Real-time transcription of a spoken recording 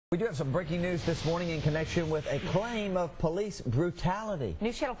We do have some breaking news this morning in connection with a claim of police brutality.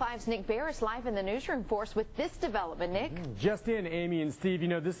 News Channel 5's Nick Barris live in the newsroom for us with this development. Nick? Just in, Amy and Steve, you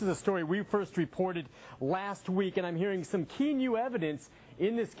know, this is a story we first reported last week, and I'm hearing some key new evidence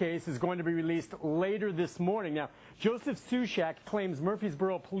in this case is going to be released later this morning. Now, Joseph Sushak claims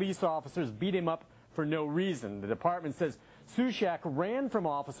Murfreesboro police officers beat him up for no reason. The department says Sushak ran from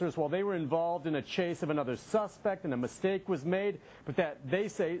officers while they were involved in a chase of another suspect and a mistake was made, but that they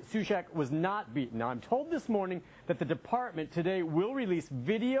say Sushak was not beaten. Now, I'm told this morning that the department today will release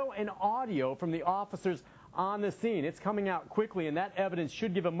video and audio from the officers on the scene. It's coming out quickly, and that evidence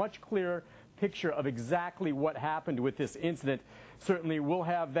should give a much clearer picture of exactly what happened with this incident. Certainly, we'll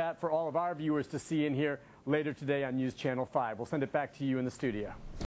have that for all of our viewers to see in here later today on News Channel 5. We'll send it back to you in the studio.